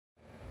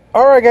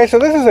Alright guys, so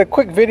this is a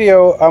quick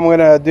video I'm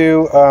gonna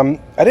do.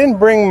 I didn't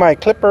bring my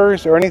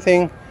clippers or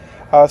anything,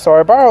 so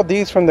I borrowed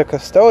these from the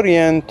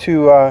custodian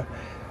to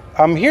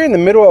I'm here in the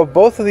middle of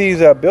both of these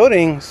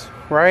buildings,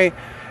 right?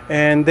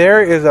 And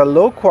there is a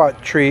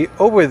loquat tree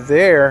over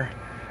there,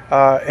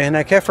 and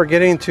I kept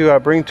forgetting to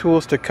bring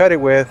tools to cut it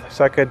with,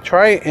 so I could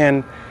try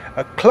and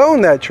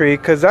clone that tree,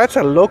 because that's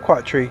a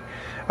loquat tree.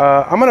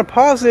 I'm gonna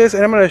pause this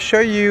and I'm gonna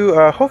show you,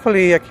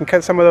 hopefully I can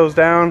cut some of those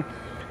down,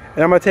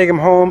 and I'm gonna take them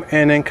home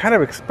and then kind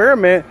of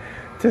experiment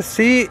to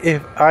see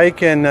if I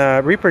can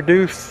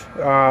reproduce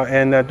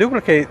and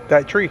duplicate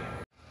that tree.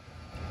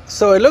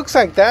 So it looks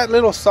like that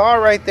little saw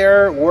right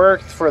there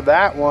worked for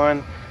that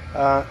one.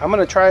 I'm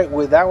gonna try it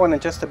with that one in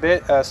just a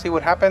bit, see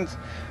what happens.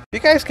 You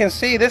guys can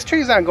see this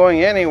tree's not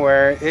going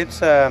anywhere. It's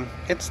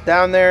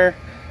down there,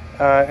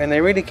 and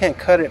they really can't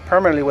cut it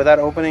permanently without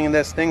opening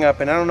this thing up,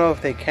 and I don't know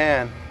if they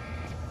can.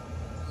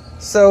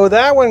 So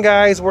that one,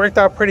 guys, worked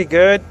out pretty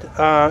good.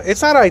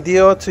 It's not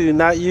ideal to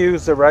not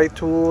use the right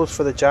tools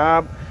for the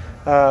job,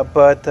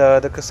 but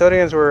the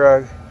custodians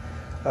were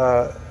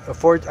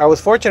I was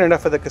fortunate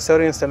enough for the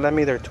custodians to lend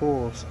me their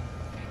tools.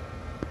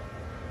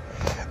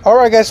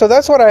 Alright guys, so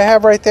that's what I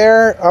have right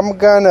there. I'm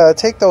gonna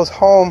take those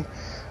home.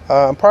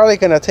 I'm probably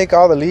gonna take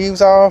all the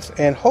leaves off,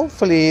 and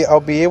hopefully I'll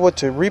be able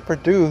to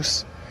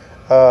reproduce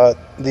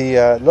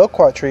the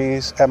loquat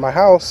trees at my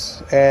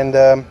house. And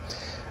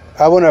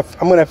I'm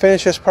gonna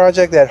finish this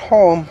project at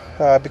home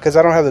because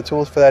I don't have the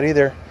tools for that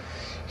either.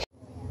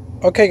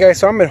 Okay guys,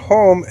 so I'm at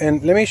home,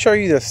 and let me show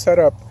you the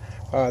setup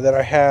that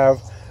I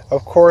have.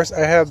 Of course,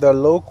 I have the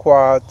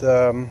loquat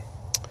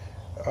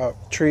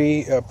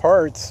tree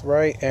parts,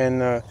 right?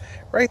 And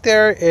right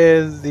there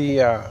is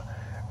the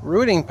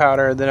rooting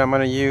powder that I'm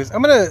gonna use.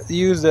 I'm gonna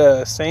use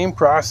the same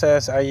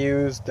process I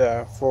used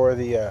for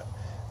the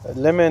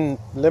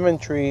lemon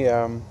tree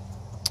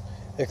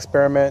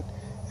experiment.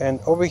 And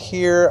over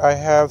here I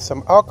have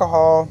some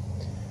alcohol,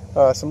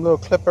 some little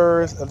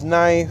clippers, a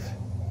knife,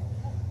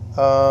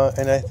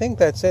 and I think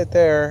that's it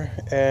there.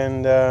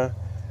 And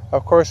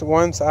of course,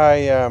 once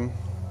I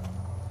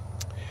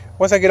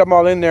get them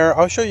all in there,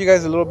 I'll show you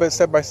guys a little bit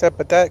step by step.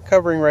 But that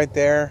covering right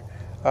there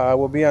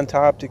will be on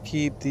top to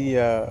keep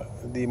the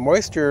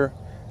moisture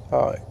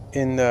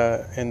in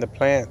the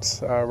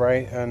plants,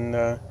 right? And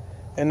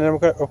then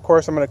of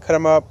course I'm going to cut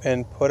them up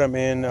and put them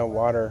in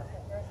water.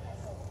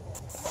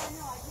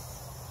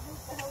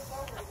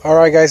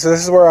 Alright guys, so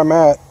this is where I'm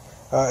at.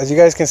 As you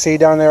guys can see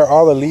down there,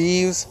 all the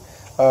leaves,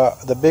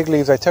 the big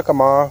leaves, I took them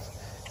off.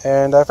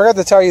 And I forgot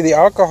to tell you, the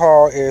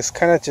alcohol is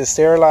kind of to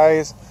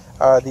sterilize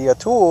the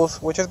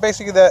tools, which is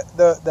basically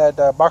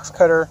that box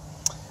cutter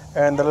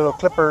and the little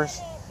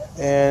clippers.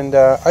 And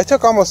I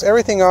took almost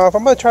everything off.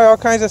 I'm going to try all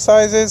kinds of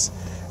sizes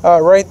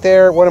right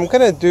there. What I'm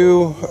going to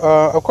do,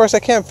 of course I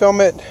can't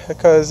film it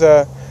because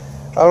I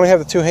only have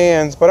the two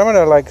hands, but I'm going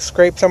to like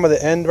scrape some of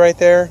the end right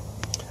there.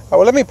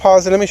 Well, let me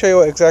pause it. Let me show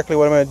you exactly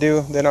what I'm going to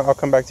do. Then I'll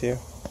come back to you.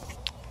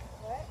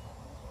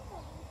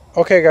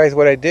 Okay, guys.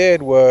 What I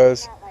did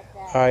was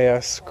I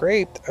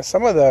scraped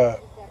some of the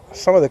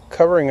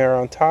covering there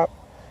on top.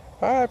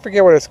 I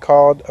forget what it's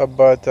called,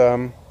 but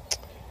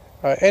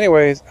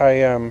anyways,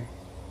 I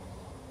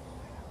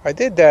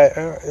did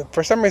that.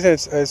 For some reason,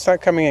 it's not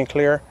coming in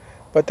clear.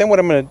 But then what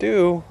I'm going to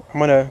do, I'm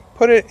going to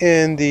put it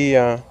in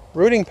the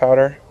rooting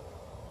powder.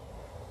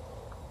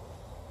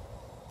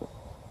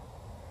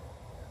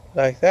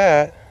 Like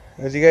that.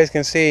 As you guys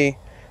can see,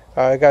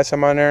 I got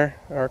some on there,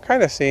 or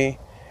kind of see.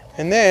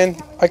 And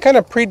then I kind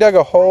of pre-dug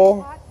a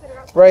hole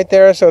right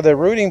there so the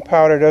rooting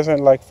powder doesn't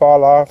like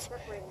fall off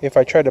if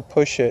I try to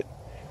push it,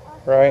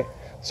 right?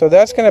 So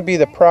that's going to be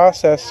the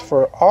process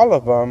for all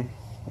of them,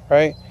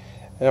 right?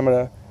 And I'm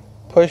going to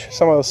push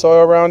some of the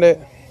soil around it,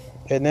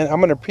 and then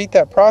I'm going to repeat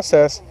that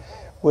process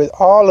with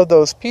all of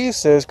those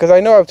pieces, because I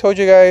know I've told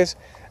you guys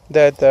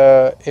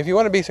that if you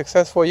want to be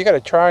successful, you got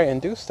to try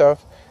and do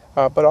stuff.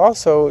 But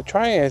also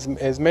try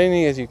as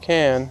many as you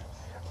can,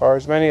 or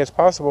as many as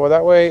possible.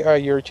 That way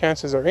your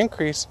chances are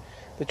increased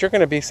that you're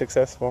going to be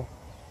successful.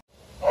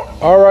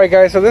 Alright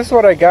guys, so this is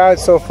what I got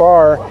so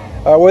far.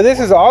 Well, this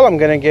is all I'm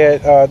going to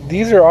get.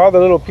 These are all the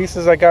little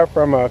pieces I got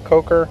from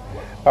Coker,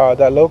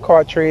 that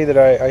loquat tree that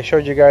I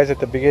showed you guys at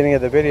the beginning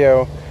of the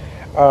video.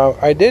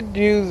 I did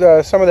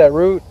use some of that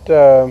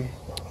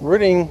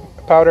rooting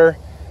powder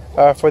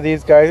for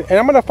these guys, and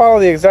I'm going to follow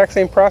the exact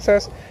same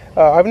process.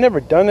 I've never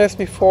done this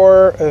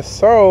before,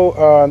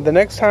 so the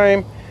next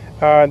time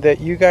that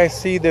you guys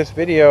see this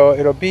video,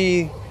 it'll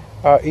be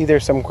either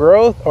some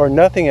growth or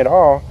nothing at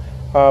all,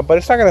 but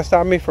it's not going to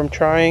stop me from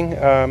trying.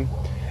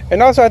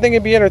 And also I think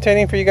it'd be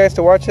entertaining for you guys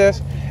to watch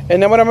this.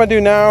 And then what I'm going to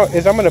do now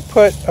is I'm going to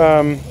put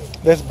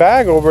this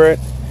bag over it,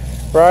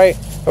 right?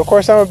 Of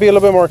course I'm going to be a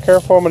little bit more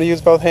careful. I'm going to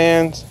use both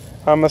hands.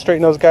 I'm going to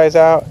straighten those guys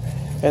out,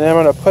 and then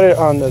I'm going to put it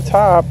on the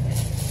top.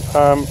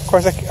 Of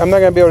course I'm not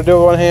going to be able to do it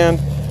with one hand.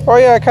 Oh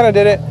yeah, I kind of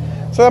did it.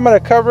 So I'm going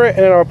to cover it,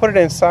 and then I'll put it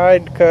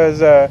inside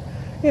because,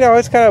 you know,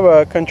 it's kind of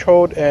a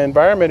controlled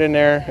environment in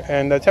there,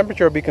 and the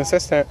temperature will be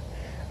consistent.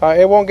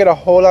 It won't get a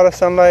whole lot of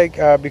sunlight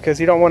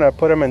because you don't want to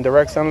put them in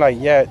direct sunlight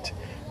yet.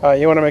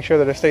 You want to make sure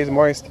that it stays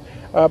moist.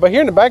 But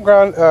here in the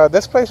background,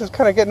 this place is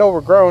kind of getting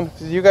overgrown.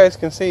 As you guys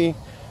can see,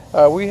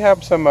 we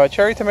have some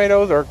cherry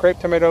tomatoes or grape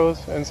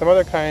tomatoes and some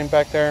other kind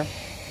back there.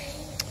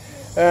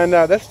 And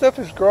that stuff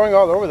is growing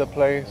all over the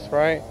place,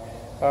 right?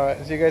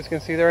 As you guys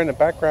can see there in the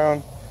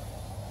background.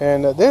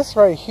 And this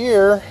right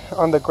here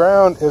on the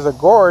ground is a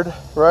gourd,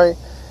 right?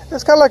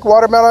 It's kind of like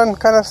watermelon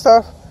kind of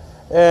stuff.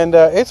 And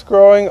it's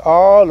growing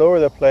all over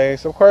the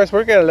place. Of course,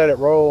 we're going to let it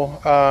roll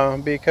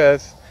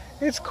because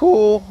it's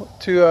cool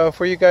to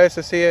for you guys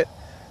to see it.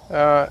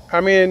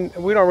 I mean,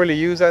 we don't really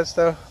use that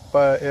stuff,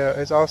 but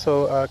it's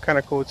also kind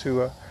of cool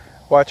to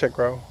watch it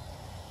grow.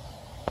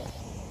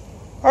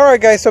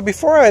 Alright guys, so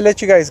before I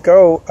let you guys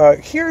go,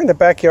 here in the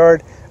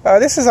backyard,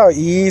 this is how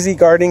easy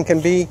gardening can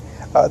be.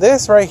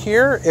 This right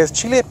here is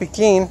chile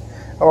piquin,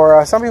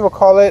 or some people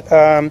call it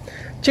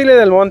chile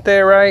del monte,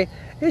 right?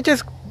 It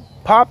just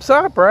pops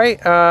up, right?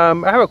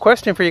 I have a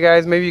question for you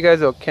guys. Maybe you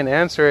guys can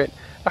answer it.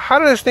 How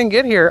did this thing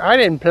get here? I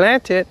didn't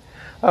plant it.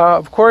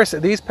 Of course,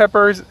 these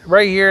peppers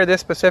right here,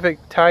 this specific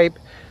type,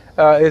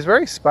 is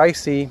very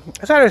spicy.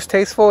 It's not as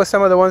tasteful as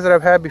some of the ones that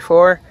I've had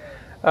before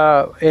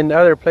in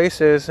other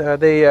places.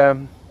 They're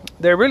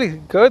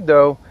really good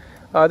though.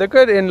 They're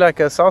good in like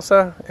a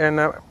salsa, and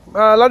a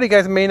lot of you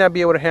guys may not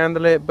be able to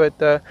handle it, but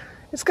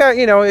it's got,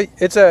 you know,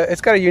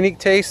 it's got a unique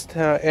taste,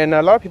 and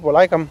a lot of people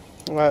like them.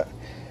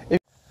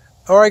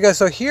 Alright guys,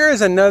 so here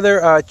is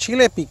another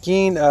chile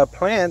piquin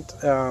plant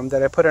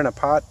that I put in a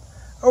pot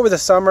over the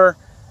summer,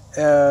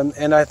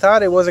 and I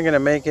thought it wasn't going to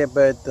make it,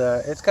 but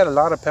it's got a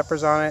lot of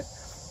peppers on it,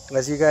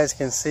 as you guys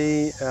can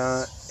see,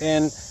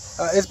 and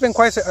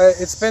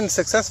it's been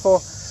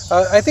successful.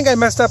 I think I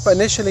messed up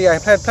initially. I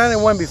had planted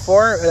one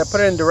before, and I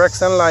put it in direct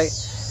sunlight,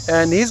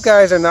 and these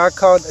guys are now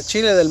called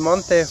chile del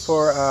monte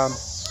for,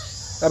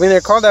 I mean,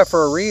 they're called that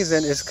for a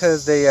reason. It's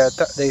because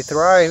they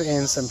thrive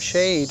in some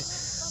shade,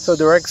 so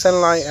direct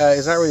sunlight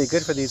is not really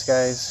good for these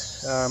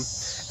guys.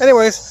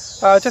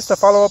 Anyways, just to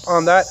follow up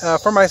on that,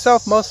 for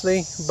myself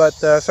mostly, but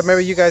so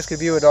maybe you guys could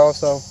view it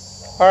also.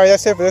 Alright,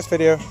 that's it for this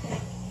video.